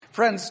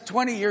Friends,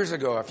 20 years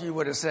ago, if you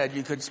would have said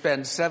you could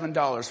spend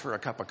 $7 for a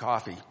cup of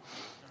coffee,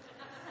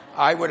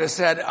 I would have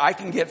said I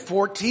can get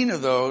 14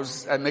 of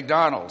those at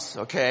McDonald's,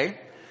 okay?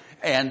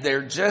 And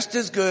they're just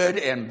as good,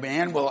 and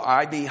man, will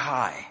I be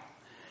high.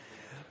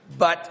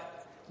 But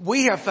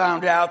we have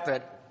found out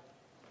that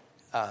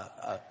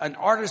an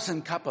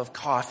artisan cup of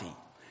coffee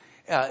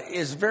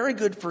is very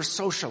good for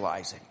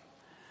socializing.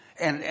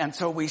 And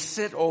so we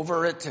sit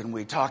over it and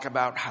we talk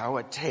about how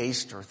it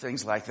tastes or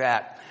things like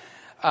that.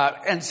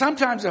 And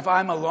sometimes if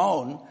I'm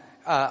alone,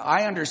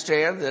 I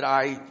understand that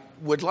I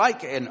would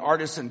like an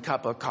artisan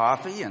cup of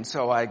coffee, and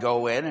so I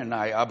go in and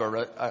I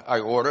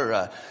order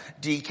a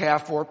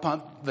decaf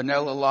 4-pump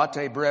vanilla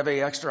latte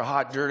breve, extra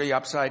hot, dirty,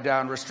 upside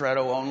down,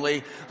 ristretto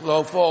only,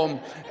 low foam,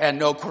 and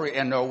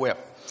no whip.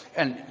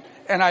 And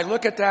I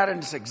look at that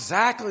and it's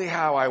exactly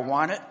how I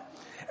want it,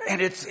 and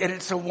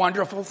it's a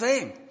wonderful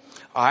thing.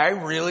 I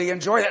really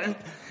enjoy that. And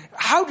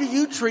how do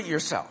you treat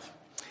yourself?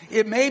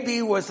 It may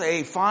be with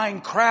a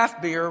fine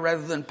craft beer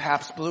rather than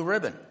Pabst Blue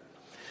Ribbon.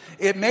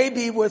 It may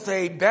be with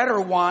a better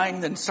wine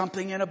than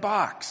something in a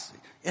box.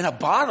 In a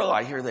bottle,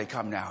 I hear they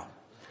come now.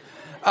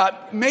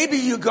 Maybe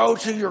you go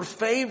to your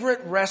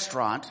favorite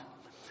restaurant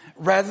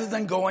rather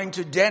than going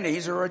to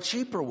Denny's or a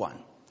cheaper one.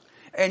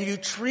 And you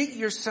treat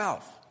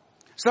yourself.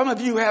 Some of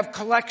you have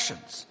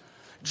collections,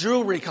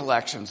 jewelry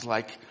collections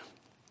like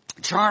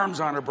charms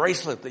on a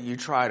bracelet that you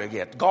try to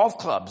get, golf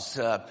clubs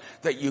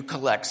that you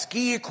collect,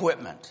 ski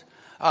equipment.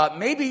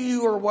 Maybe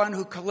you are one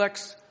who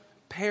collects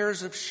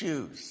pairs of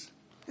shoes.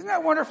 Isn't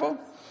that wonderful?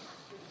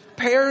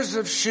 Pairs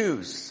of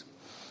shoes.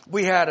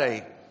 We had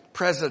a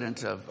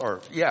president or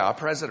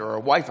a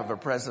wife of a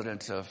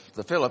president of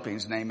the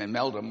Philippines named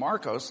Imelda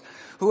Marcos,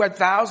 who had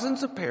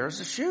thousands of pairs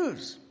of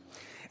shoes.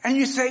 And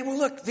you say, well,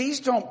 look,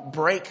 these don't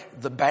break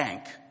the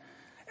bank.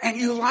 And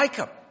you like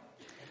them.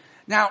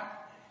 Now,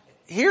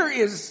 here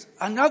is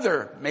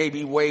another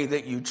maybe way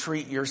that you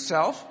treat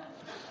yourself.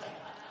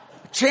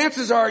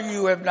 Chances are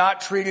you have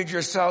not treated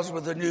yourselves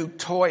with a new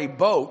toy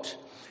boat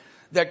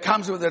that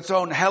comes with its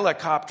own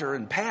helicopter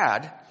and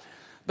pad,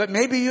 but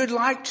maybe you'd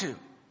like to.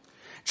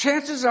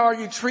 Chances are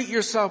you treat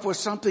yourself with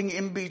something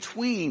in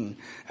between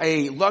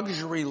a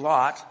luxury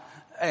yacht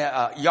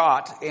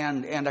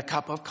and a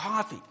cup of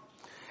coffee.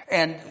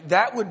 And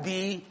that would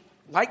be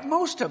like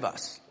most of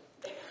us.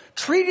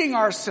 Treating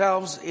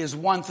ourselves is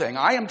one thing.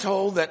 I am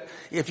told that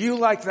if you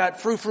like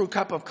that frou-frou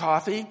cup of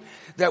coffee,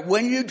 that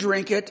when you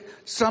drink it,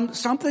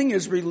 something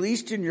is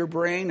released in your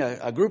brain,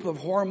 a group of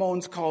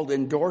hormones called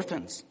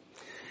endorphins.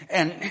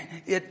 And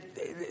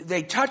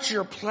they touch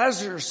your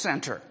pleasure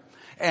center.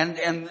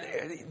 And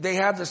they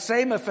have the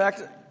same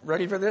effect,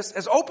 ready for this,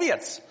 as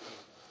opiates.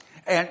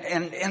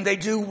 And they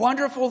do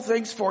wonderful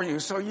things for you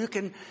so you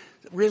can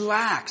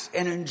relax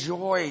and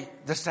enjoy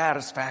the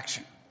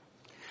satisfaction.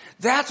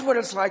 That's what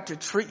it's like to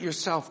treat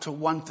yourself to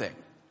one thing.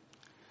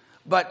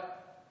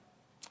 But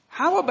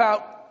how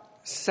about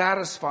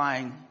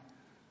satisfying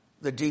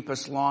the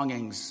deepest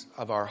longings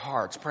of our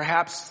hearts?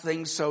 Perhaps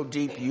things so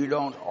deep you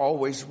don't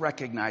always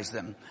recognize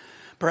them.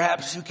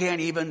 Perhaps you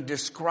can't even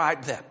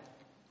describe them.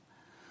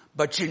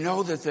 But you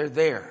know that they're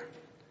there,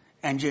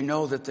 and you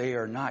know that they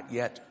are not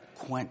yet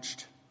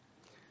quenched.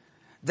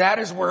 That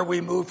is where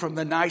we move from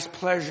the nice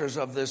pleasures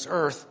of this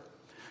earth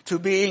to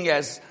being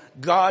as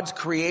God's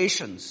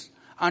creations,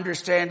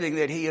 understanding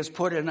that He has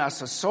put in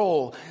us a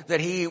soul, that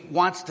He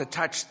wants to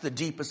touch the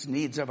deepest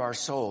needs of our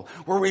soul.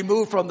 Where we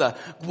move from the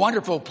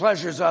wonderful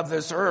pleasures of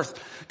this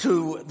earth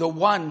to the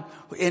one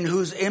in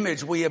whose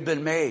image we have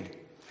been made.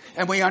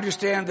 And we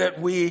understand that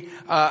we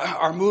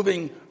are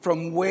moving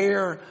from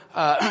where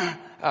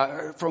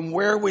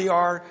we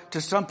are to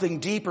something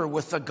deeper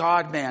with the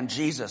God-man,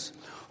 Jesus,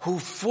 who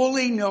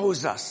fully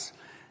knows us.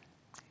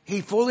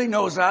 He fully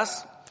knows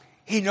us.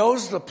 He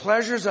knows the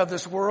pleasures of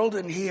this world,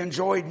 and He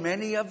enjoyed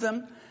many of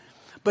them.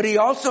 But He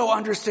also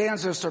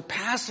understands the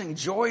surpassing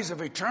joys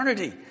of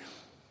eternity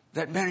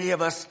that many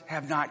of us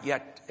have not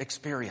yet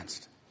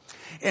experienced.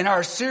 In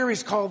our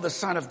series called The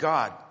Son of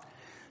God,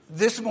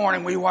 this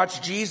morning we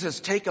watched Jesus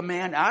take a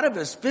man out of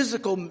his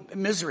physical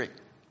misery.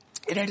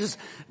 And it is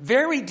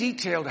very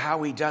detailed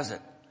how He does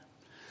it.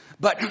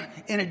 But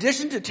in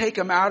addition to take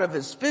him out of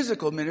his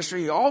physical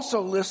ministry, He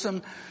also lifts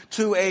him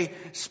to a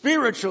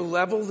spiritual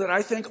level that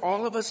I think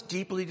all of us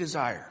deeply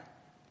desire.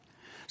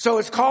 So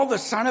it's called The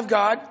Son of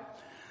God.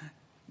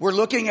 We're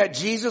looking at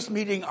Jesus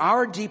meeting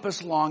our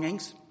deepest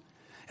longings.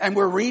 And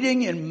we're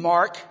reading in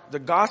Mark, the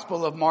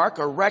Gospel of Mark,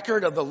 a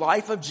record of the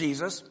life of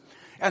Jesus.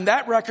 And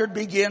that record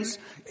begins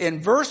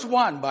in verse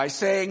 1 by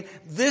saying,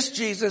 this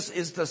Jesus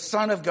is the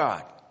Son of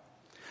God.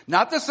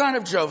 Not the son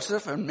of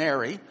Joseph and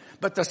Mary,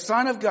 but the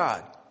Son of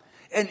God.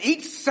 And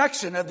each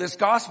section of this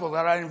gospel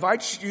that I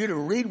invite you to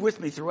read with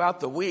me throughout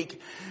the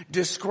week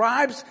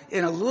describes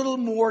in a little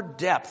more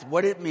depth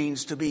what it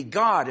means to be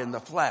God in the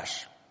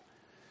flesh.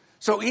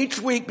 So each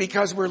week,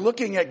 because we're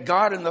looking at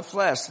God in the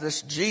flesh,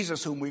 this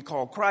Jesus whom we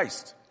call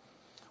Christ,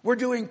 we're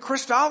doing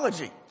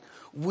Christology.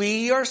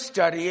 We are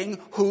studying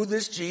who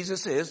this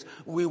Jesus is.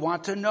 We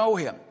want to know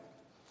Him.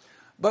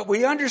 But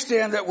we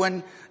understand that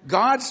when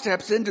God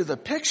steps into the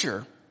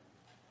picture,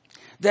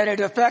 that it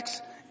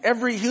affects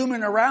every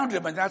human around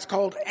him, and that's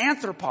called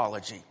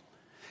anthropology.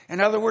 In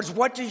other words,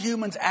 what do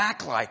humans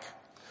act like?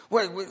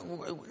 What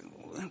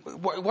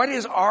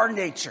is our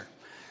nature?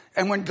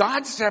 And when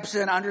God steps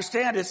in,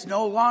 understand it's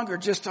no longer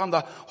just on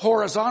the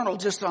horizontal,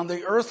 just on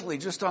the earthly,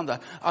 just on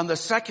the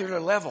secular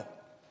level.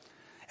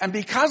 And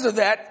because of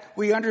that,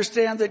 we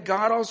understand that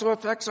God also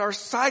affects our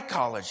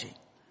psychology.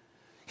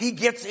 He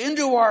gets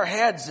into our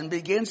heads and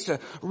begins to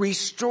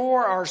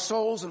restore our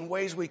souls in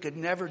ways we could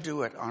never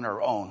do it on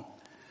our own.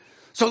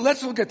 So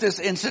let's look at this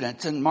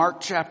incident in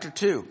Mark chapter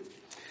 2.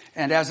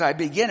 And as I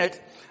begin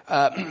it,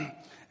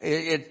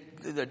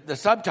 the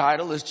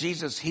subtitle is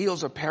Jesus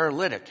Heals a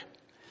Paralytic.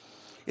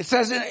 It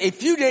says, a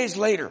few days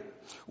later,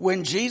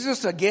 when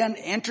Jesus again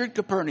entered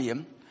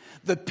Capernaum,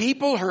 the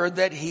people heard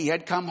that he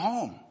had come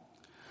home.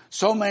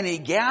 So many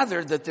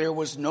gathered that there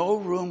was no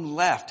room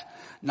left,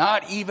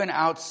 not even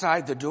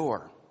outside the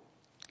door.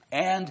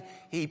 And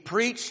he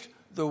preached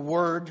the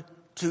word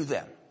to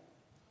them.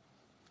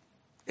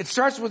 It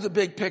starts with the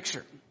big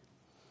picture.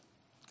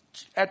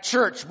 At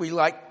church, we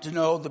like to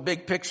know the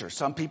big picture.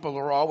 Some people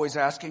are always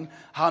asking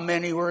how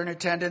many were in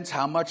attendance,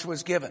 how much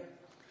was given.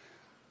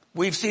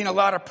 We've seen a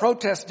lot of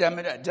protest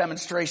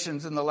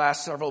demonstrations in the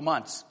last several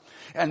months.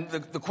 And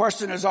the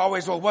question is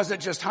always, well, was it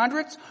just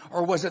hundreds?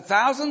 Or was it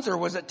thousands? Or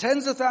was it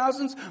tens of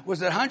thousands?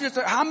 Was it hundreds?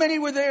 How many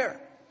were there?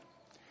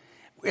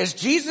 As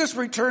Jesus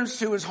returns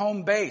to his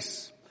home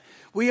base,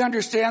 we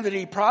understand that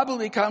he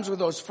probably comes with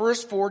those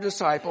first 4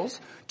 disciples,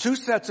 2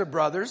 sets of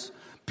brothers,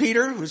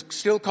 Peter, who's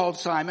still called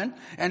Simon,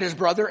 and his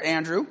brother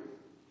Andrew,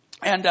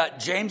 and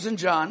James and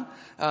John,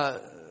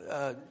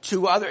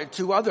 2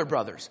 other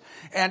brothers.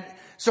 And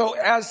so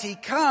as he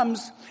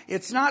comes,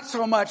 it's not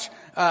so much,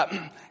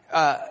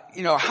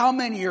 how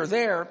many are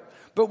there,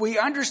 but we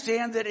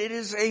understand that it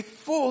is a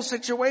full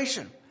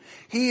situation.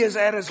 He is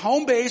at his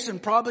home base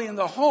and probably in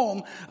the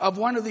home of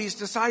one of these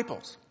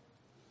disciples.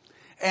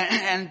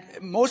 And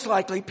most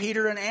likely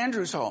Peter and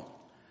Andrew's home.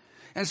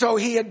 And so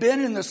he had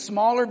been in the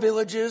smaller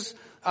villages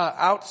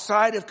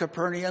outside of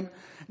Capernaum.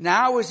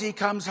 Now as he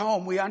comes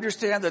home, we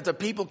understand that the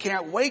people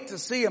can't wait to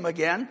see him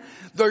again.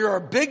 There are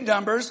big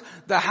numbers.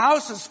 The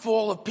house is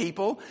full of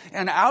people.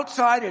 And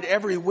outside at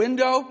every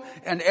window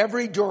and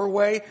every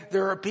doorway,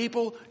 there are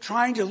people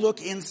trying to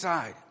look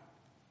inside.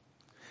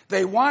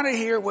 They want to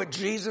hear what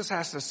Jesus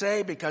has to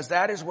say because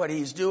that is what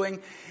he's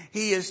doing.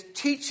 He is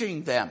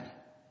teaching them.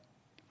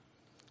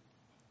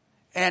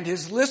 And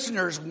his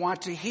listeners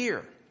want to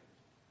hear.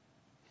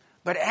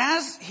 But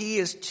as he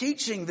is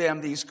teaching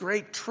them these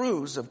great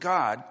truths of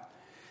God,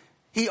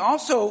 he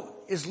also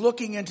is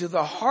looking into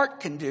the heart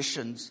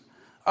conditions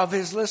of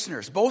his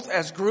listeners, both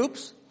as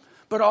groups,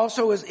 but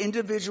also as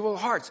individual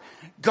hearts.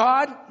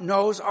 God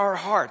knows our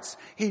hearts.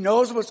 He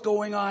knows what's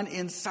going on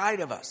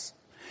inside of us.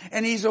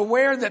 And he's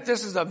aware that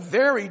this is a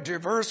very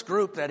diverse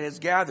group that has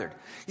gathered.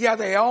 Yeah,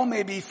 they all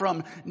may be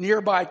from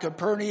nearby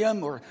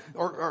Capernaum or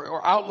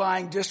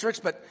outlying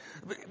districts,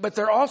 but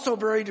they're also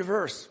very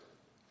diverse.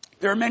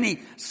 There are many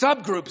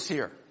subgroups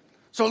here.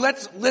 So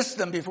let's list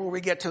them before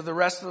we get to the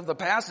rest of the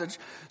passage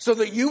so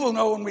that you will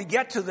know when we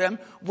get to them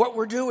what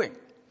we're doing.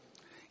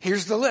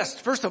 Here's the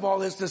list. First of all,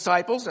 his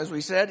disciples, as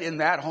we said, in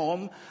that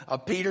home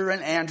of Peter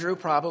and Andrew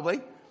probably.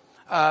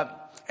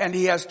 And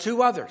he has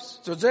 2 others.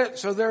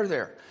 So they're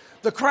there.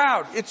 The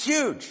crowd, it's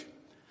huge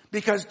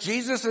because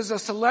Jesus is a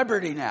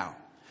celebrity now.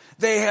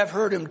 They have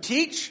heard him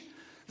teach.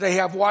 They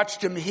have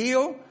watched him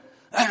heal.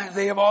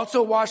 They have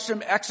also watched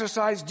him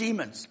exorcise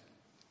demons.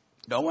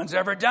 No one's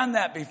ever done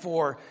that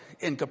before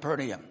in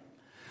Capernaum.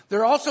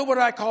 They're also what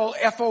I call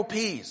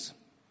FOPs.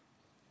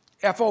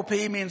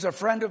 FOP means a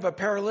friend of a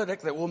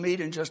paralytic that we'll meet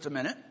in just a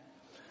minute.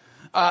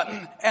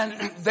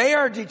 And they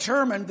are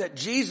determined that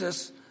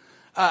Jesus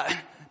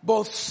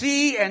both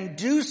see and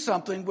do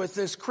something with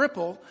this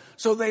cripple.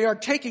 So they are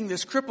taking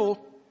this cripple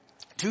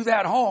to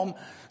that home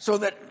so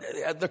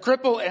that the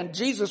cripple and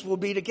Jesus will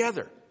be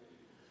together.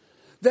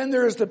 Then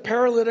there is the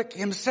paralytic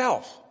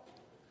himself.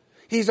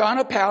 He's on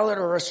a pallet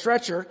or a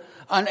stretcher,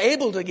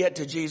 unable to get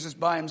to Jesus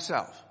by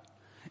himself.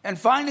 And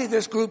finally,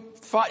 this group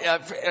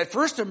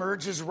first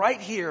emerges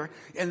right here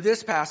in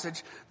this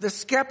passage, the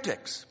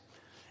skeptics.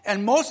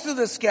 And most of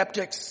the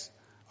skeptics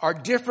are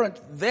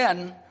different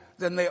then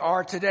than they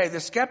are today.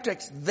 The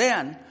skeptics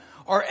then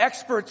are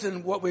experts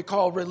in what we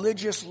call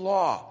religious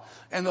law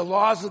and the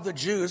laws of the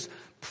Jews,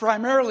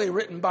 primarily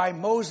written by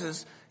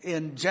Moses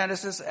in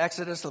Genesis,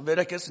 Exodus,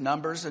 Leviticus,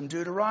 Numbers, and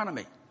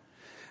Deuteronomy.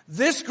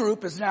 This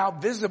group is now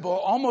visible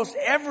almost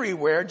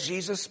everywhere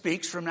Jesus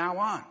speaks from now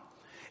on.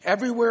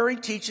 Everywhere he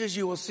teaches,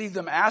 you will see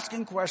them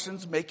asking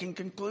questions, making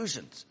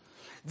conclusions.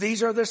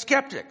 These are the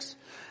skeptics.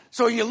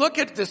 So you look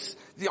at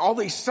all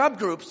these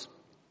subgroups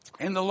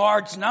in the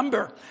large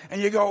number,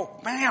 and you go,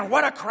 man,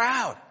 what a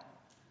crowd.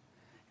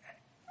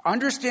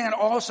 Understand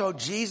also,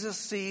 Jesus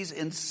sees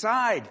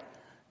inside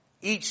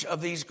each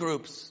of these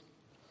groups.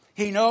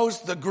 He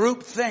knows the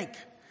group think.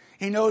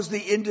 He knows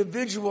the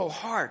individual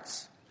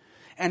hearts.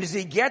 And as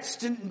he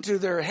gets into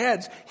their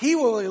heads, he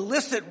will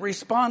elicit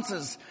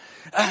responses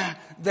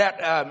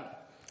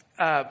that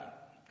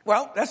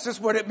Well, that's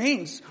just what it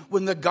means.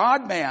 When the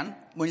God-man,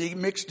 when you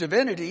mix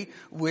divinity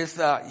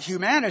with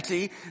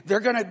humanity, they're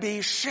going to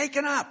be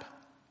shaken up.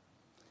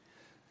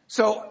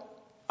 So,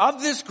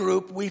 of this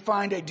group, we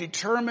find a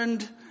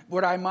determined,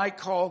 what I might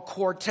call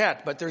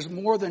quartet, but there's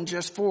more than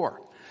just four.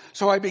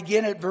 So I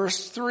begin at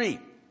verse 3.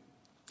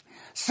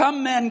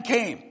 Some men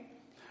came,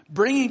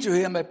 bringing to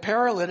him a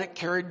paralytic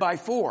carried by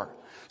four.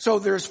 So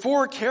there's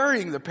four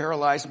carrying the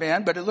paralyzed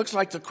man, but it looks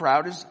like the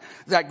crowd is,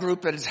 that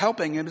group that is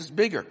helping him is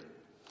bigger.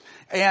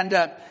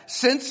 And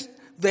since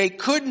they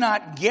could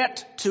not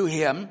get to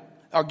him,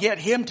 or get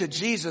him to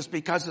Jesus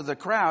because of the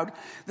crowd,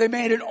 they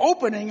made an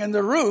opening in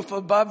the roof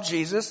above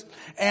Jesus,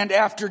 and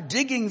after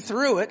digging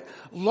through it,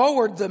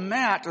 lowered the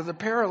mat of the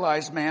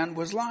paralyzed man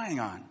was lying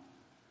on.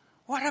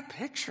 What a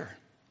picture.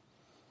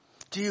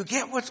 Do you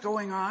get what's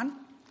going on?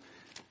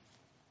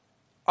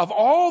 Of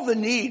all the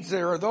needs,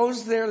 there are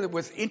those there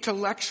with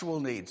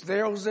intellectual needs,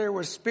 those there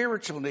with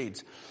spiritual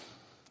needs.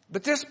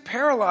 But this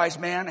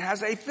paralyzed man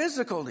has a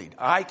physical need.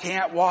 I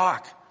can't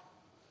walk.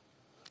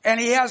 And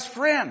he has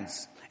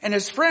friends. And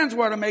his friends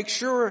want to make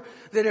sure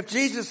that if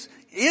Jesus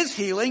is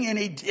healing,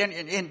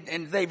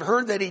 and they've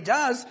heard that he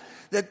does,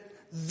 that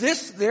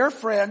their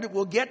friend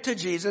will get to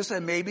Jesus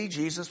and maybe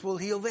Jesus will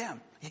heal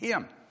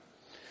him.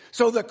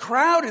 So the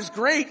crowd is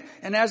great,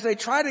 and as they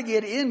try to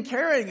get in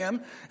carrying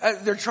him,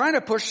 they're trying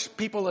to push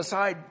people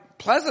aside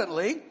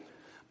pleasantly,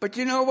 but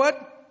you know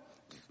what?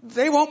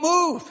 They won't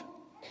move.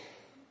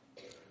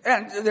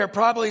 And they're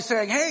probably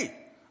saying, hey,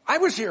 I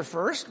was here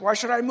first. Why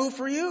should I move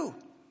for you?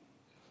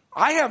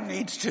 I have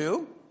needs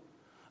too.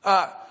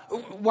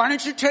 Why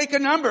don't you take a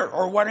number?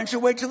 Or why don't you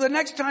wait till the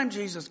next time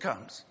Jesus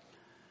comes?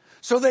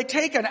 So they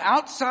take an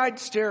outside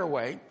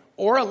stairway,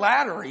 or a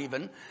ladder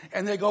even,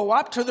 and they go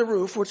up to the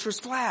roof, which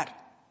was flat.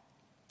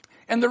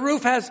 And the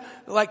roof has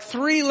like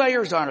 3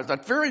 layers on it. The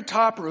very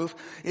top roof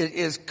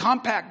is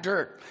compact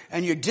dirt.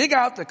 And you dig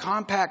out the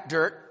compact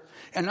dirt,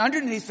 and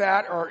underneath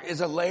that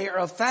is a layer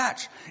of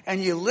thatch.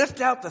 And you lift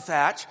out the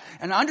thatch,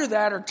 and under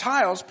that are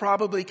tiles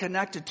probably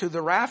connected to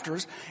the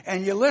rafters.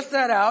 And you lift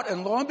that out,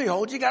 and lo and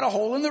behold, you got a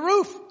hole in the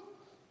roof.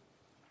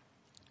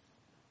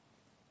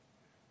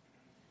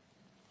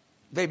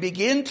 They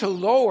begin to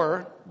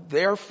lower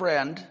their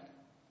friend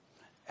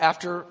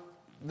after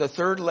the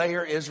 3rd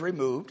layer is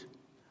removed.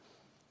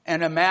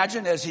 And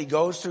imagine as he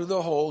goes through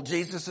the hole,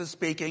 Jesus is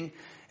speaking,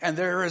 and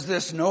there is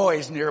this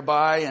noise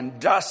nearby and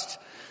dust.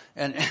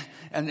 And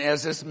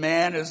as this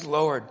man is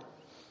lowered.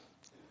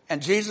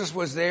 And Jesus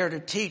was there to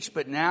teach,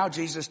 but now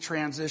Jesus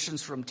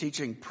transitions from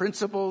teaching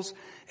principles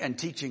and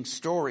teaching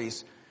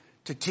stories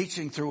to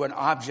teaching through an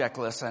object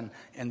lesson.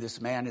 And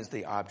this man is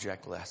the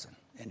object lesson.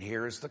 And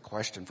here is the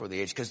question for the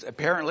age. Because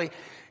apparently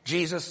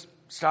Jesus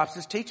stops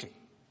his teaching.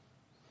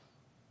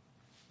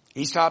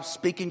 He stops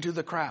speaking to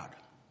the crowd.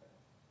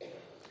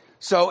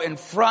 So in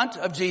front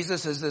of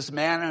Jesus is this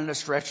man on a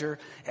stretcher,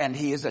 and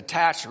he is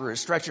attached, or his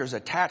stretcher is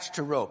attached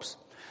to ropes.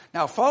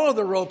 Now follow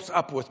the ropes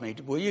up with me,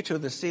 will you, to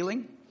the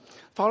ceiling?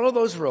 Follow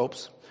those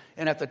ropes,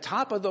 and at the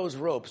top of those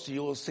ropes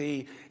you will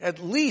see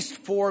at least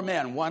 4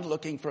 men, one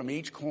looking from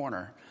each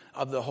corner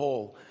of the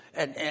hole.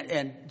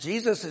 And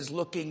Jesus is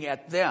looking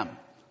at them.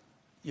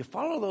 You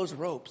follow those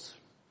ropes,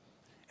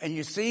 and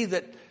you see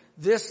that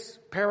this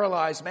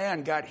paralyzed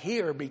man got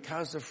here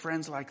because of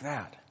friends like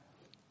that.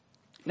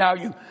 Now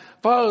you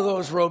follow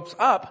those ropes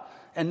up,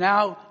 and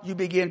now you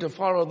begin to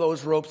follow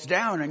those ropes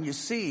down, and you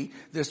see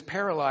this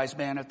paralyzed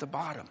man at the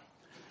bottom.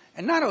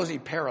 And not only is he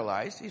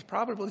paralyzed, he's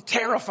probably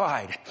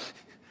terrified.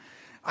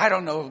 I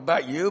don't know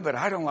about you, but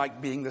I don't like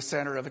being the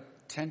center of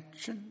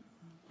attention.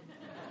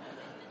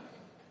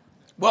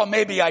 Well,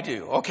 maybe I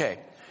do. Okay.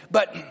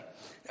 But,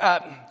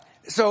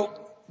 so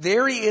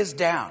there he is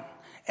down.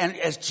 And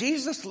as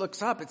Jesus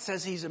looks up, it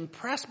says he's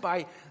impressed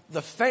by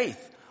the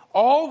faith,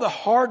 all the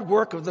hard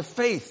work of the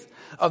faith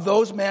of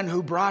those men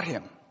who brought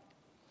him.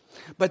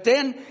 But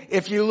then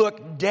if you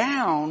look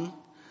down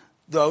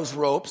those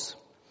ropes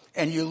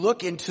and you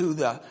look into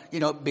the,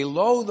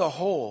 below the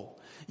hole,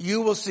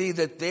 you will see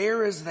that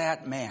there is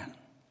that man.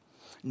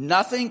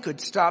 Nothing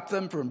could stop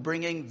them from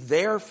bringing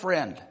their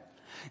friend.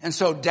 And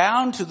so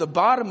down to the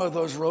bottom of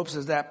those ropes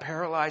is that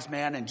paralyzed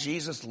man, and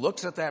Jesus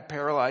looks at that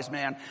paralyzed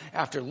man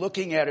after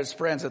looking at his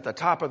friends at the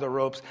top of the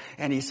ropes,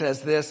 and he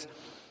says this,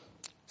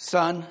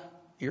 "Son,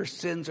 your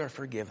sins are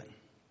forgiven."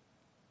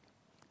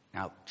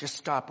 Now, just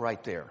stop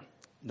right there.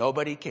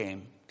 Nobody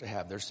came to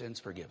have their sins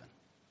forgiven.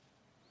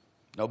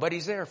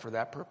 Nobody's there for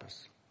that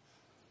purpose.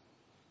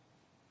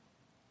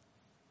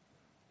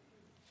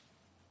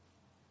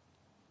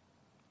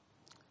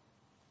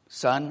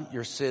 Son,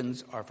 your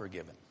sins are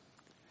forgiven.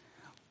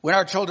 When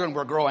our children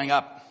were growing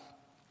up,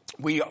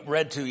 we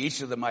read to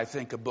each of them, I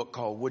think, a book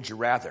called Would You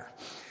Rather.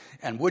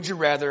 And Would You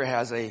Rather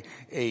has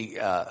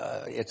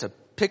it's a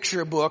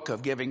picture book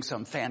of giving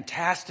some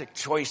fantastic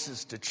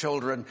choices to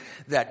children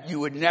that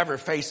you would never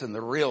face in the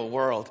real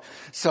world.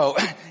 So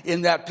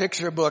in that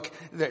picture book,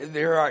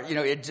 there are,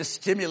 it just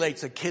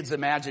stimulates a kid's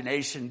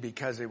imagination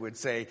because it would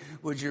say,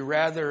 would you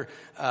rather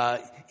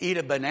eat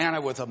a banana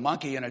with a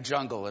monkey in a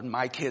jungle? And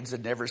my kids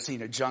had never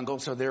seen a jungle,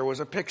 so there was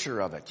a picture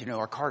of it,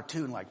 a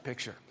cartoon-like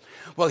picture.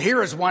 Well,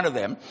 here is one of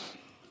them.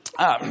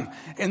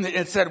 And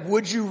it said,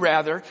 would you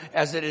rather,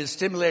 as it is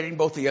stimulating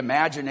both the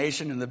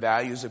imagination and the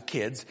values of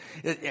kids.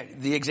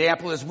 The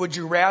example is, would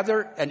you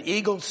rather an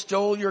eagle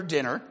stole your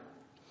dinner,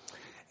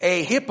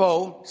 a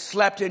hippo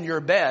slept in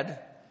your bed,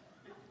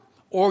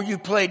 or you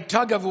played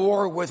tug of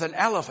war with an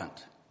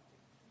elephant?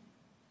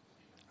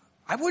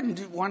 I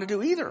wouldn't want to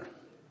do either.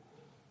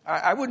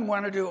 I wouldn't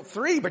want to do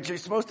 3, but you're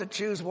supposed to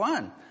choose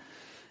one.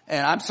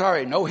 And I'm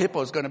sorry, no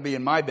hippo is going to be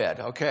in my bed.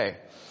 Okay.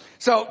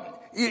 So,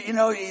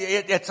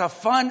 it's a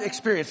fun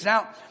experience.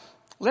 Now,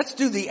 let's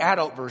do the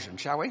adult version,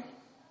 shall we?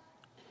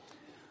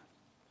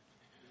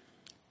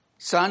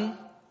 Son,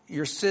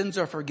 your sins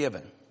are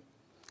forgiven.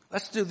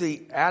 Let's do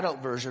the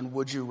adult version,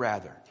 would you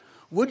rather?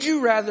 Would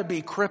you rather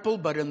be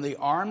crippled but in the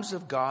arms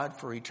of God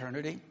for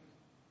eternity?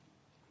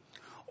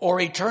 Or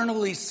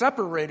eternally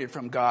separated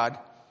from God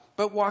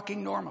but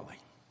walking normally?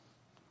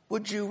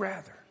 Would you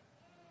rather?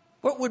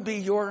 What would be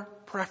your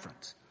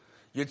preference?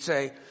 You'd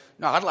say,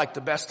 no, I'd like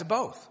the best of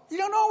both. You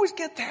don't always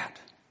get that.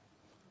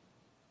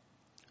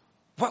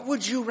 What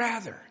would you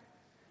rather?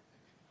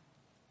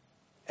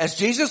 As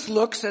Jesus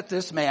looks at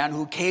this man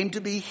who came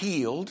to be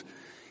healed,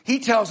 he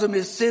tells him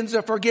his sins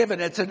are forgiven.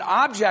 It's an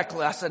object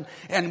lesson.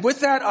 And with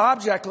that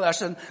object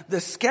lesson,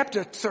 the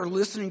skeptics are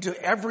listening to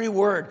every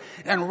word.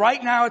 And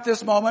right now at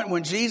this moment,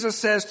 when Jesus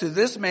says to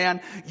this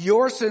man,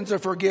 your sins are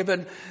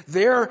forgiven,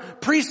 their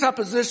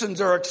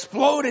presuppositions are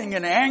exploding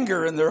in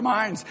anger in their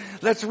minds.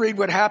 Let's read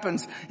what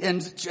happens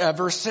in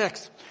verse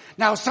 6.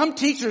 Now, some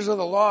teachers of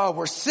the law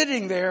were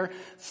sitting there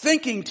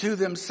thinking to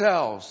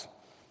themselves.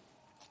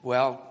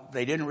 Well,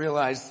 they didn't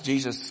realize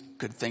Jesus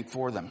could think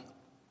for them.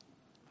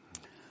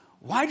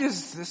 Why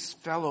does this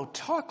fellow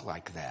talk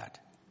like that?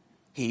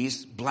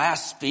 He's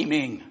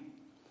blaspheming.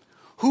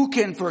 Who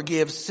can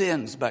forgive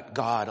sins but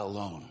God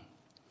alone?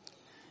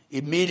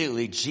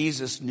 Immediately,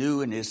 Jesus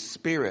knew in his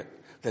spirit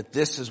that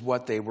this is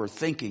what they were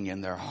thinking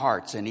in their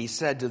hearts. And he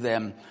said to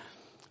them,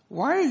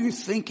 why are you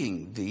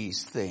thinking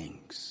these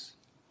things?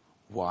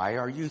 Why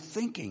are you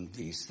thinking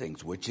these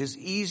things? Which is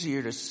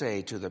easier to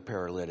say to the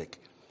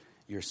paralytic,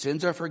 your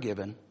sins are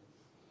forgiven,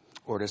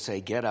 or to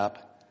say, get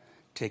up,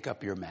 take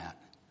up your mat,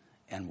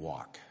 and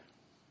walk.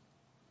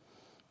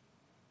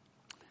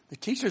 The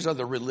teachers of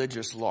the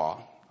religious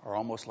law are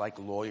almost like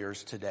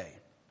lawyers today.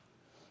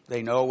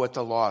 They know what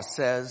the law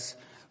says.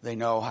 They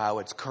know how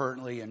it's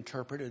currently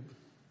interpreted.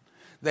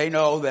 They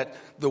know that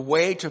the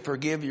way to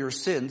forgive your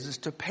sins is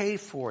to pay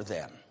for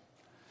them.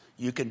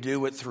 You can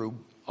do it through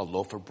a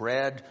loaf of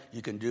bread.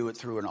 You can do it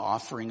through an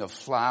offering of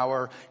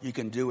flour. You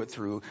can do it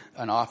through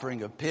an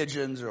offering of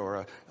pigeons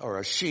or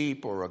a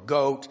sheep or a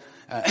goat.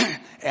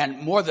 And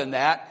more than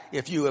that,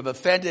 if you have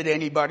offended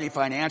anybody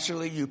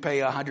financially, you pay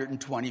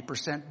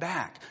 120%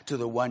 back to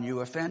the one you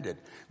offended.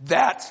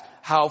 That's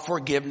how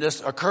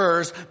forgiveness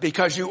occurs,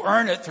 because you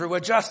earn it through a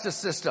justice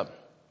system.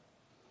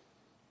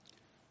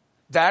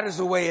 That is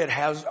the way it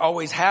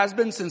always has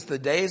been since the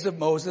days of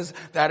Moses.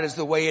 That is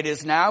the way it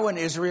is now in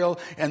Israel.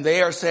 And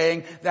they are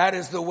saying that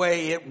is the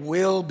way it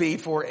will be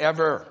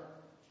forever.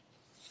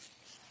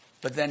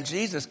 But then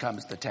Jesus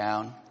comes to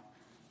town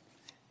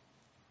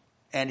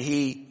and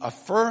he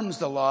affirms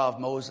the law of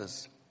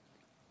Moses.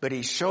 But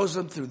he shows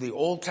them through the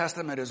Old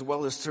Testament as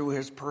well as through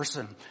his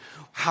person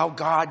how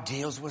God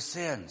deals with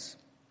sins.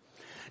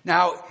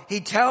 Now,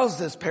 he tells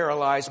this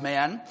paralyzed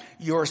man,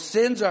 your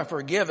sins are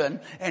forgiven.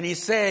 And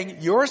he's saying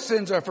your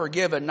sins are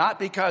forgiven not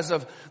because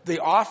of the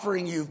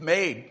offering you've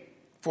made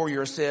for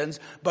your sins,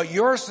 but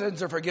your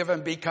sins are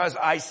forgiven because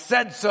I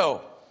said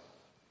so.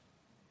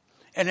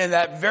 And in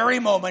that very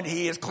moment,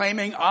 he is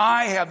claiming,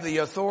 I have the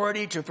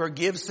authority to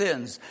forgive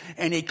sins.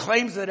 And he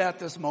claims it at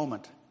this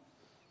moment.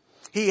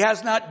 He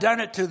has not done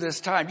it to this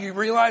time. You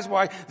realize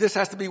why this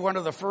has to be one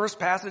of the first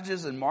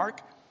passages in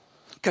Mark?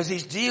 Because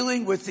he's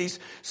dealing with these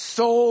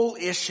soul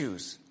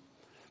issues,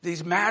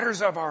 these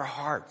matters of our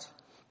heart.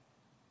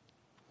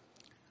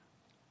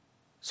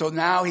 So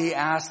now he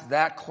asks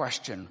that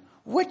question,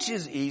 which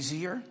is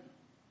easier?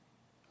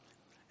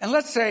 And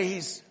let's say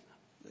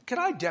can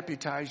I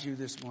deputize you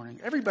this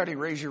morning? Everybody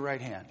raise your right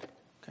hand.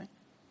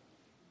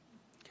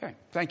 Okay,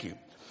 thank you.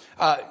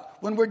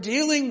 When we're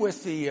dealing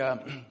with the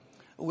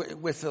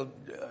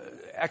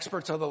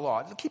experts of the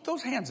law, keep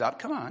those hands up,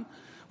 come on.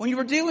 When you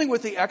were dealing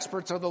with the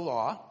experts of the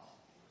law,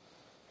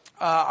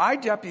 I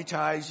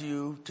deputize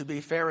you to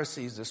be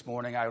Pharisees this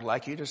morning. I would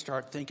like you to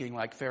start thinking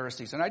like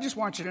Pharisees. And I just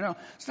want you to know,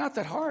 it's not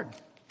that hard.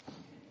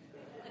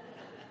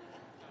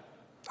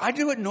 I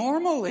do it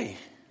normally.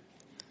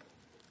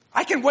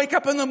 I can wake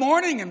up in the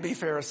morning and be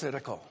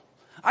Pharisaical.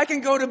 I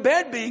can go to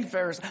bed being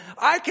Pharisee.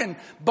 I can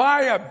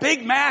buy a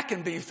Big Mac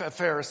and be a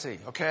Pharisee,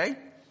 okay?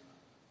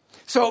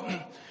 So,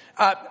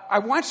 I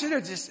want you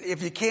to just,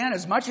 if you can,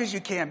 as much as you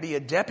can, be a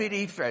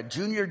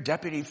junior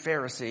deputy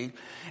Pharisee.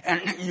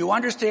 And you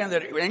understand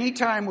that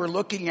anytime we're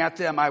looking at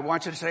them, I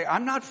want you to say,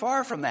 I'm not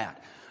far from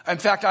that. In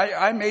fact,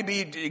 I may be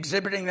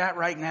exhibiting that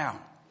right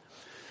now.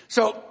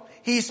 So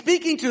he's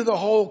speaking to the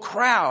whole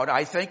crowd,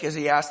 I think, as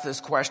he asks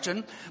this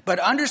question. But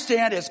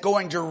understand it's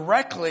going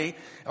directly,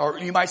 or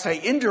you might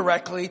say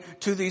indirectly,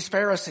 to these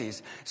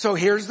Pharisees. So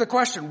here's the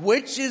question.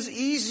 Which is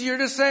easier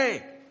to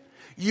say?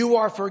 You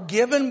are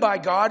forgiven by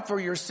God for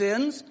your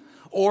sins,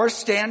 or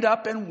stand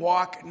up and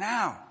walk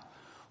now?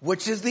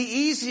 Which is the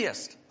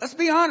easiest? Let's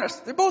be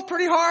honest. They're both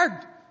pretty hard.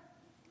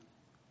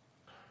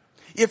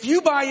 If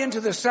you buy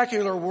into the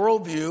secular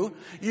worldview,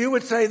 you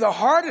would say the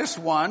hardest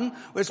one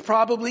was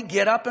probably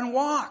get up and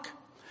walk.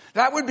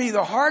 That would be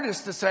the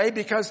hardest to say,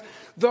 because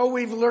though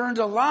we've learned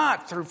a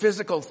lot through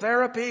physical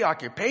therapy,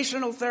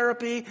 occupational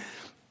therapy,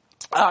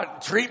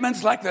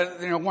 treatments like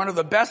one of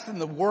the best in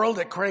the world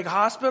at Craig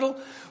Hospital,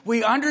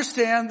 we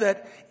understand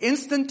that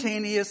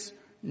instantaneous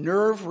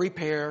nerve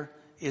repair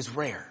is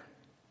rare.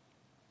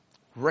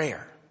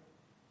 Rare.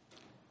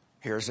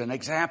 Here's an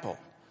example.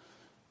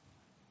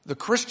 The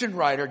Christian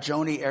writer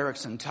Joni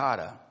Eareckson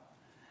Tada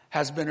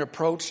has been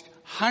approached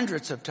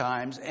hundreds of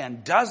times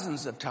and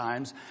dozens of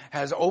times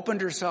has opened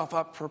herself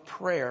up for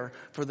prayer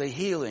for the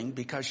healing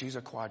because she's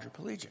a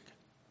quadriplegic.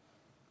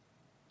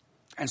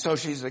 And so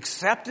she's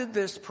accepted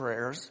these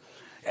prayers,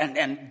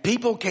 and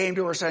people came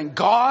to her saying,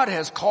 God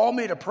has called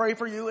me to pray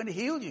for you and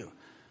heal you.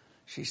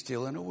 She's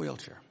still in a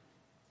wheelchair.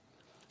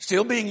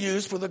 Still being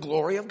used for the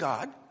glory of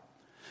God.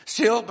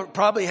 Still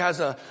probably has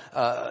a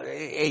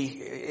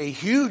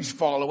huge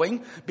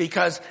following,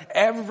 because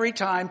every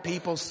time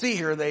people see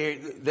her,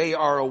 they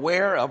are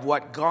aware of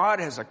what God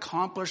has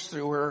accomplished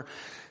through her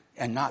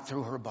and not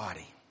through her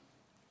body.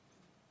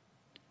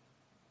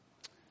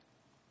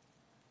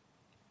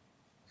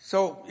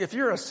 So if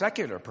you're a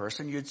secular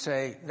person, you'd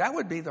say, that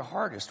would be the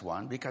hardest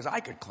one, because I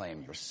could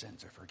claim your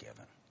sins are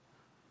forgiven.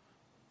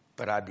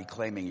 But I'd be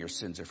claiming your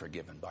sins are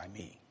forgiven by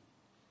me.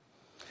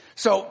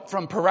 So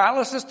from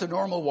paralysis to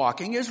normal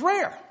walking is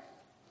rare.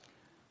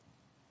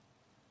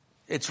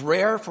 It's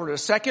rare for the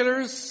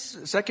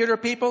secular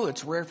people.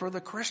 It's rare for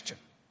the Christian.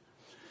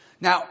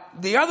 Now,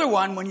 the other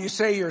one, when you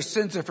say your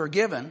sins are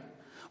forgiven,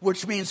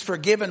 which means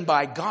forgiven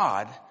by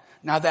God,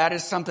 now that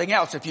is something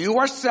else. If you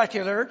are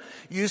secular,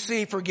 you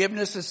see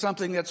forgiveness as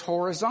something that's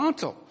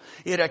horizontal.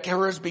 It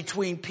occurs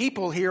between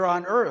people here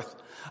on earth.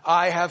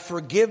 I have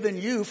forgiven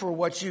you for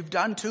what you've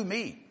done to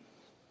me.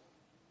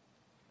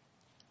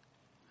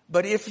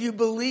 But if you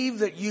believe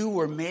that you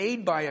were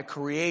made by a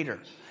creator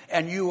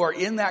and you are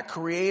in that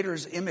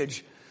creator's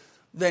image,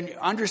 then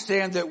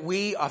understand that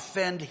we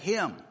offend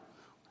him.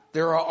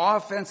 There are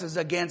offenses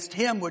against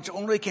him which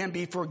only can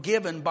be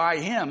forgiven by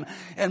him.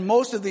 And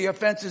most of the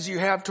offenses you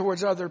have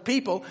towards other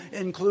people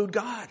include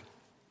God.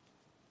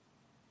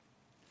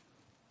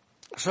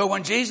 So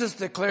when Jesus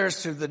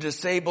declares to the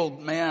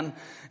disabled man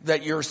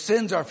that your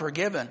sins are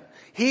forgiven,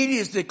 he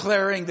is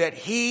declaring that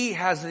he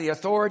has the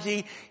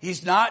authority.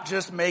 He's not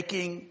just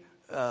making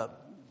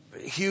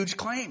huge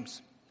claims.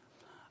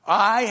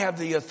 I have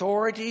the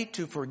authority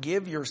to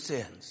forgive your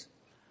sins.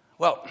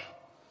 Well,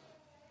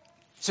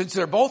 since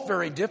they're both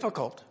very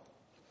difficult,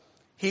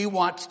 he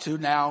wants to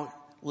now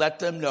let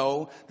them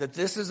know that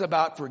this is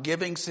about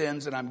forgiving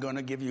sins, and I'm going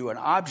to give you an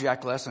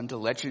object lesson to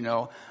let you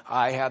know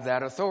I have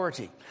that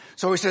authority.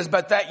 So he says,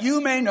 but that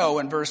you may know,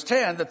 in verse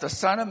 10, that the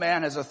Son of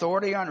Man has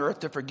authority on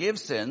earth to forgive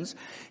sins,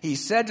 he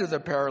said to the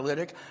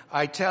paralytic,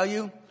 I tell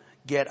you,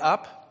 get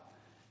up,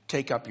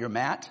 take up your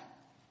mat,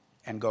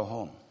 and go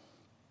home.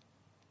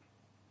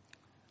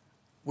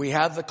 We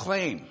have the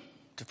claim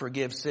to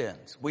forgive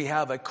sins. We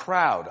have a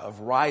crowd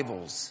of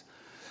rivals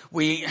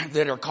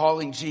that are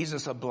calling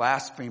Jesus a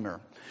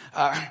blasphemer.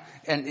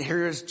 And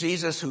here is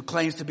Jesus who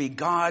claims to be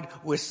God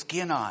with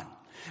skin on.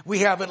 We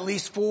have at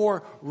least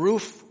 4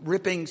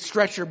 roof-ripping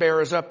stretcher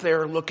bearers up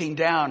there looking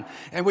down.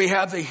 And we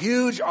have the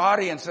huge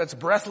audience that's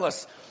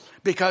breathless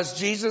because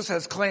Jesus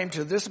has claimed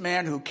to this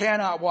man who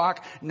cannot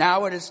walk,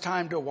 now it is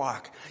time to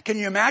walk. Can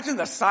you imagine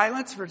the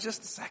silence for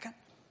just a second?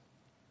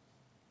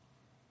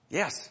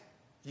 Yes,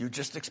 you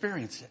just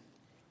experienced it.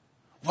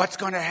 What's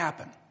going to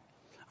happen?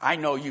 I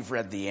know you've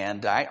read the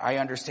end. I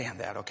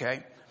understand that,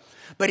 okay?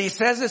 But he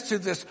says this to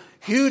this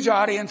huge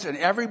audience, and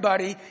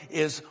everybody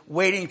is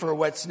waiting for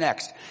what's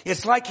next.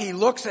 It's like he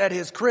looks at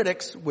his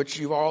critics, which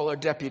you all are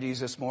deputies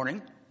this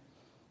morning,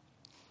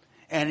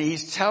 and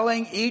he's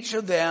telling each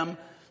of them,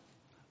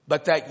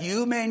 but that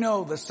you may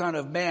know the Son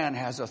of Man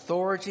has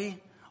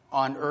authority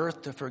on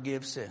earth to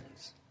forgive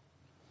sins.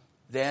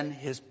 Then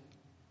his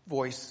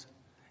voice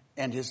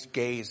and his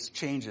gaze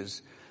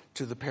changes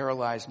to the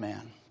paralyzed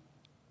man.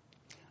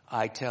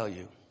 I tell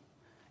you,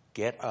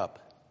 get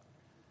up,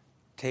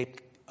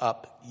 take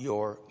up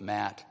your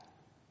mat,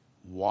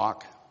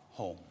 walk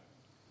home.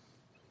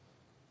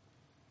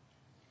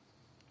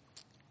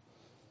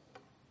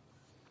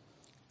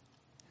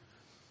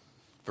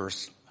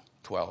 Verse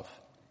 12,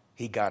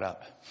 he got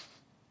up.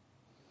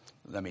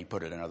 Let me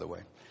put it another way.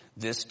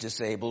 This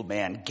disabled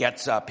man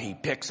gets up, he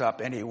picks up,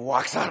 and he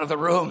walks out of the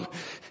room.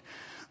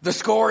 The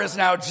score is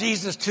now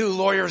Jesus 2,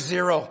 lawyer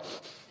 0.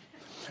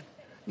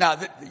 Now,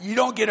 you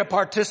don't get a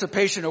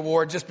participation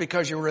award just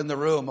because you were in the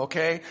room,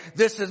 okay?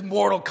 This is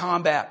Mortal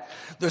Kombat.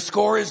 The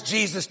score is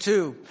Jesus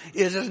 2.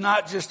 It is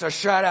not just a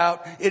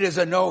shutout, it is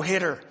a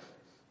no-hitter.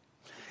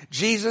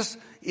 Jesus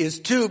is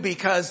 2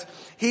 because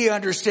he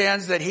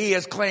understands that he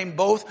has claimed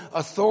both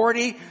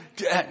authority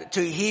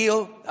to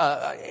heal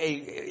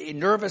a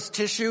nervous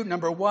tissue,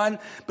 number 1,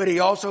 but he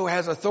also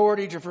has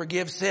authority to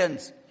forgive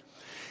sins.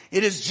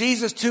 It is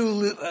Jesus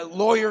 2,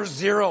 lawyer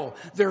 0.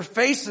 Their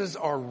faces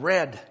are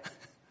red.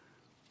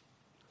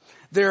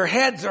 Their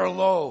heads are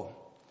low.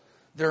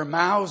 Their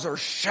mouths are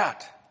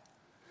shut.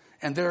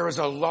 And there is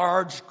a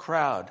large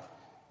crowd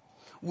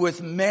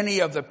with many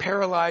of the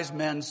paralyzed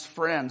men's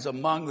friends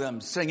among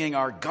them singing,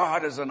 "Our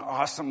God is an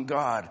awesome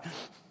God."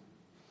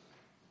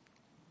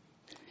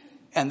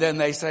 And then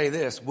they say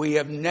this, "We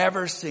have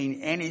never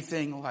seen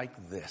anything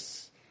like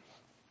this."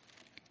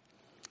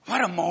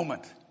 What a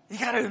moment. You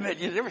got to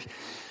admit,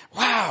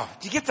 wow,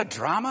 do you get the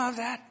drama of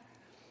that?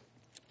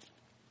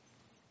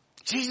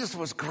 Jesus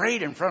was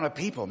great in front of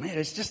people. Man,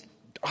 it's just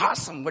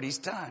awesome what he's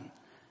done.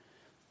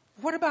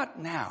 What about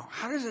now?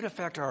 How does it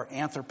affect our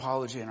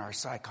anthropology and our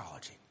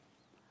psychology?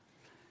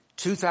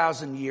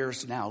 2,000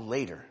 years now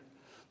later,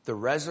 the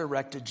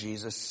resurrected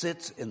Jesus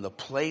sits in the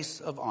place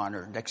of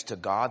honor next to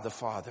God the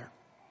Father.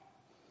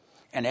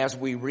 And as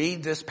we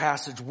read this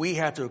passage, we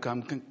have to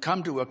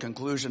come to a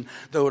conclusion,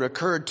 though it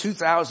occurred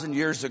 2,000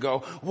 years ago.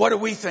 What do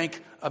we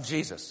think of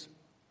Jesus?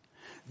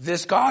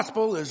 This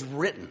gospel is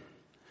written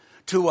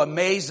to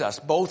amaze us,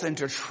 both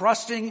into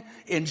trusting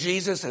in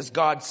Jesus as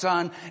God's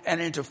Son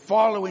and into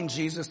following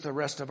Jesus the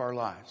rest of our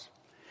lives.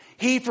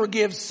 He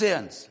forgives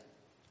sins.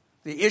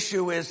 The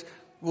issue is,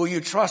 will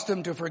you trust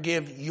him to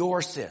forgive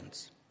your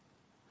sins?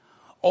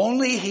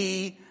 Only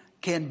he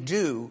can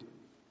do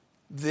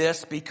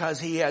this because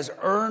he has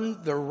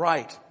earned the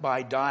right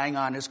by dying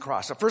on his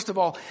cross. So first of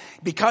all,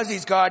 because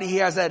he's God, he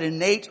has that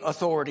innate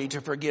authority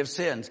to forgive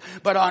sins.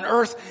 But on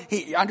earth,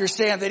 he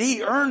understands that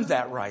he earned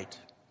that right.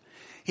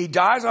 He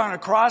dies on a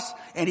cross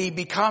and he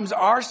becomes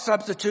our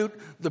substitute.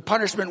 The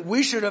punishment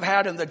we should have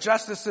had in the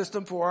justice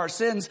system for our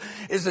sins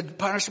is the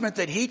punishment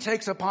that he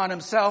takes upon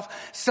himself,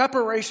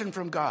 separation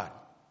from God.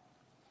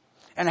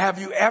 And have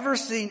you ever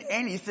seen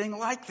anything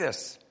like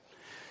this?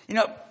 You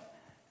know,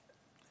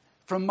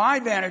 from my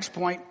vantage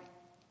point,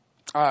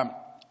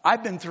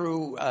 I've been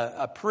through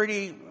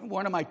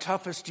one of my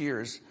toughest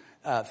years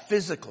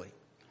physically.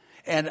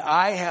 And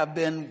I have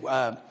been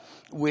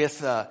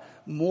with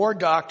more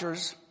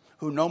doctors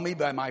who know me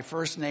by my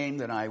first name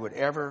than I would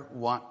ever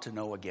want to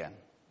know again.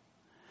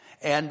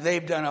 And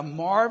they've done a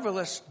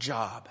marvelous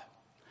job.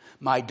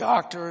 My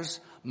doctors,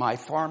 my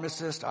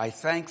pharmacist, I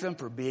thank them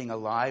for being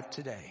alive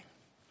today.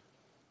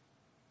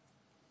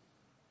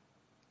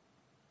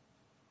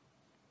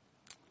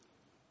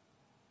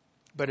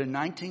 But in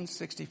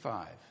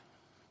 1965,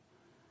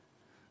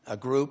 a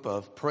group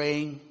of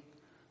praying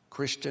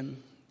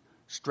Christian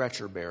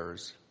stretcher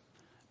bearers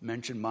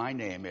mentioned my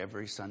name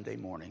every Sunday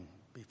morning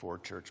before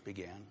church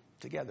began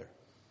together.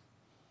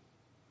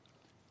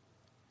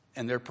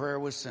 And their prayer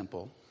was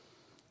simple.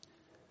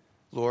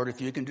 Lord,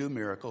 if you can do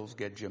miracles,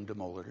 get Jim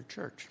DeMola to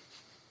church.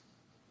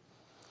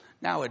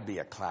 Now it'd be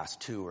a class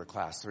 2 or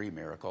class 3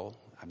 miracle.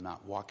 I'm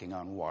not walking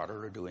on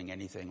water or doing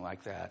anything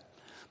like that.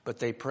 But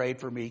they prayed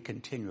for me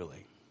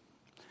continually.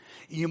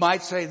 You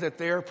might say that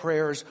their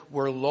prayers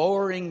were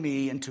lowering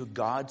me into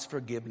God's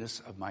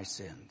forgiveness of my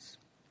sins.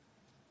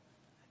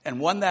 And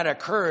one that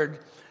occurred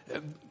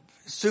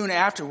soon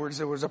afterwards,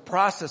 there was a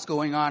process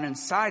going on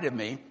inside of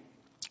me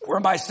where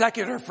my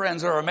secular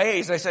friends are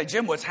amazed. They say,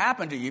 Jim, what's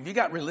happened to you? Have you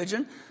got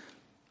religion?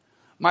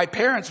 My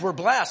parents were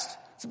blessed.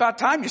 It's about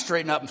time you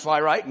straighten up and fly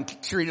right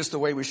and treat us the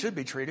way we should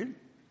be treated.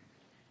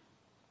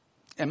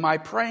 And my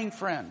praying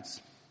friends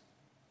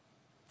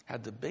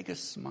had the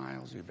biggest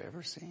smiles you've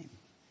ever seen.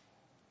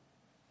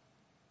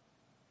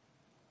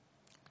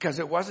 Because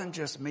it wasn't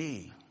just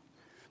me,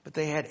 but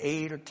they had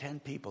 8 or 10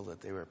 people that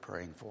they were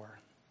praying for.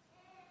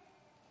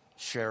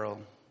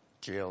 Cheryl,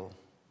 Jill,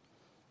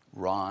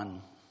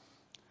 Ron,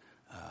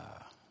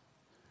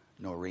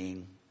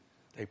 Noreen.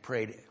 They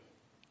prayed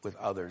with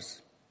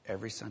others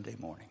every Sunday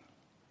morning.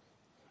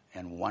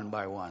 And one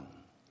by one,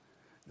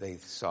 they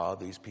saw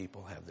these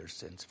people have their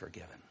sins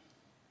forgiven.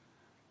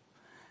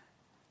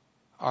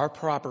 Our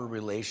proper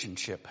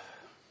relationship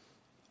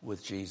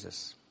with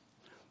Jesus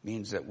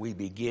means that we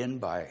begin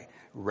by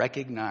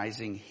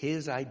recognizing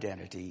his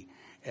identity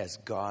as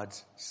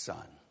God's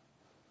Son.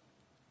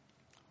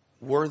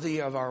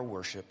 Worthy of our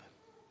worship,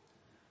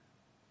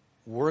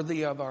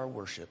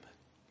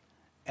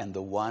 and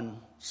the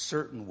one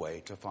certain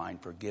way to find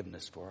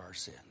forgiveness for our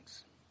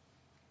sins.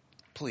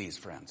 Please,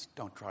 friends,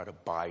 don't try to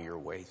buy your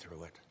way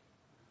through it.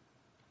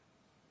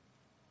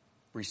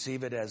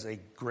 Receive it as a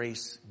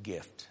grace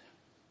gift,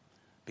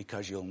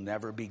 because you'll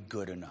never be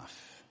good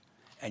enough,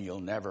 and you'll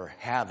never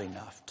have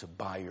enough to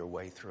buy your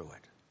way through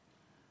it.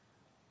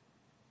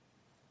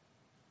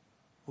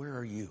 Where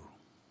are you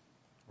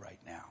right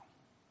now.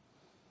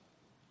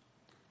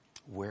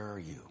 Where are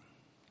you?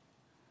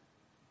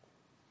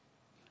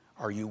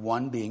 Are you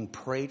one being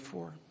prayed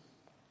for?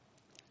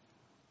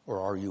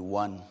 Or are you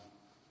one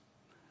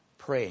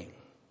praying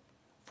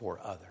for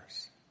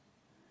others?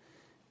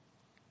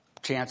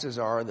 Chances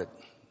are that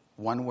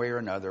one way or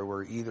another,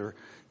 we're either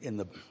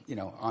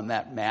on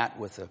that mat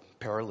with a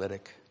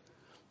paralytic,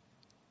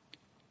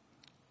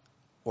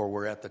 or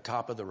we're at the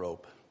top of the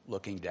rope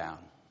looking down,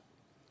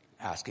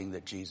 asking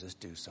that Jesus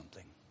do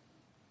something.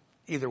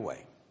 Either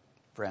way,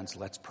 friends,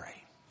 let's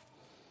pray.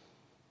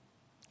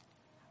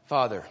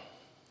 Father,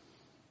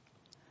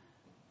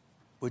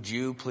 would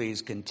you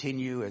please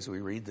continue as we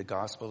read the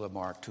Gospel of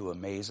Mark to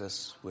amaze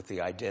us with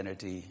the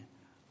identity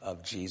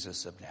of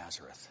Jesus of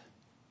Nazareth,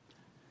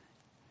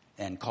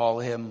 and call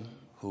him,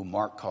 who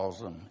Mark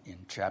calls him in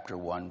chapter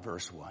 1,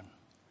 verse 1,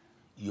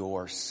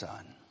 your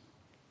Son.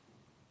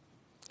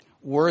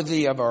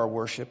 Worthy of our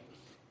worship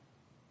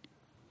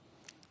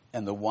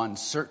and the one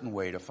certain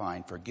way to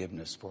find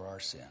forgiveness for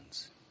our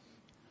sins.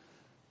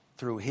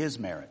 Through his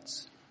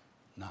merits,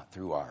 not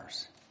through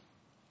ours.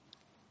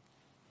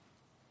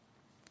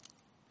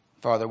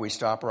 Father, we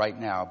stop right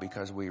now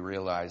because we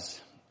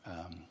realize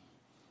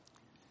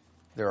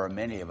there are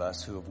many of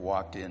us who have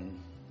walked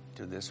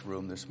into this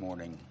room this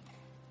morning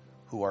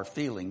who are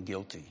feeling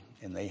guilty,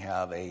 and they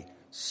have a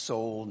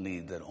soul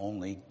need that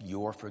only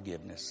your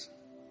forgiveness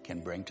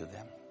can bring to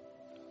them.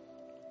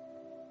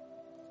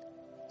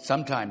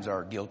 Sometimes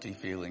our guilty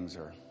feelings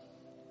are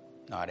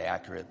not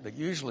accurate, but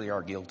usually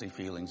our guilty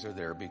feelings are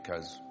there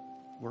because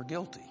we're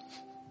guilty.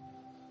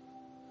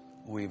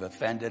 We've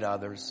offended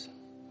others,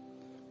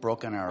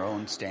 broken our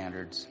own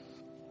standards,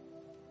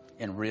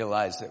 and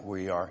realized that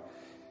we are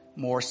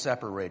more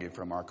separated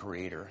from our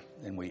Creator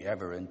than we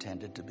ever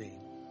intended to be.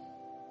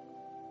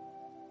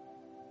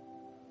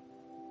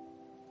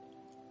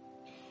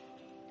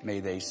 May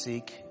they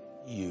seek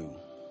you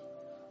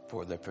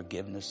for the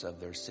forgiveness of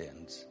their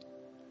sins,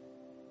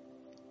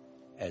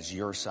 as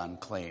your Son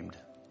claimed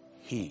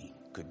he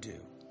could do.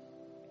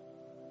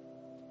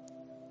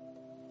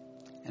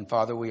 And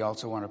Father, we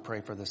also want to pray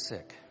for the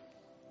sick.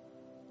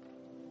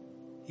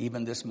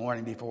 Even this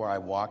morning before I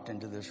walked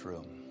into this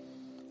room,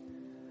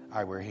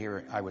 I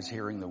was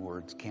hearing the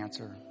words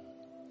cancer,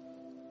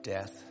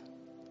 death,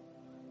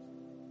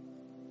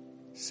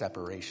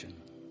 separation.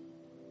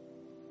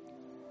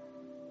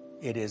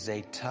 It is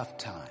a tough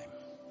time.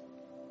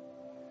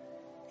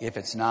 If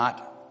it's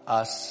not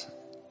us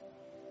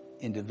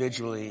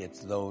individually,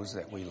 it's those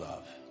that we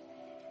love.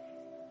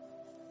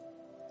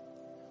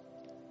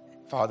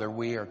 Father,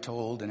 we are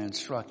told and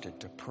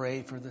instructed to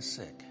pray for the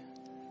sick,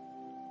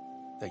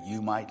 that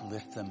you might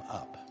lift them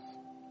up.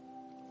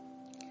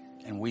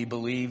 And we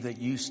believe that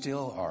you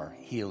still are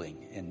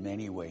healing in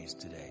many ways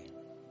today.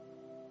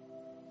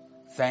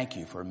 Thank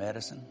you for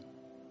medicine,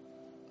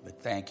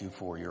 but thank you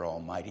for your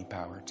almighty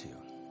power too.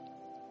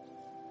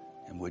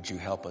 And would you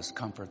help us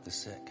comfort the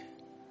sick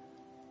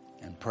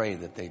and pray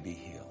that they be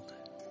healed?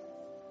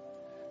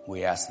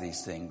 We ask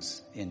these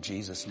things in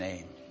Jesus'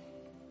 name.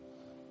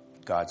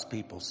 God's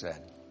people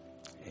said,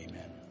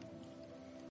 amen.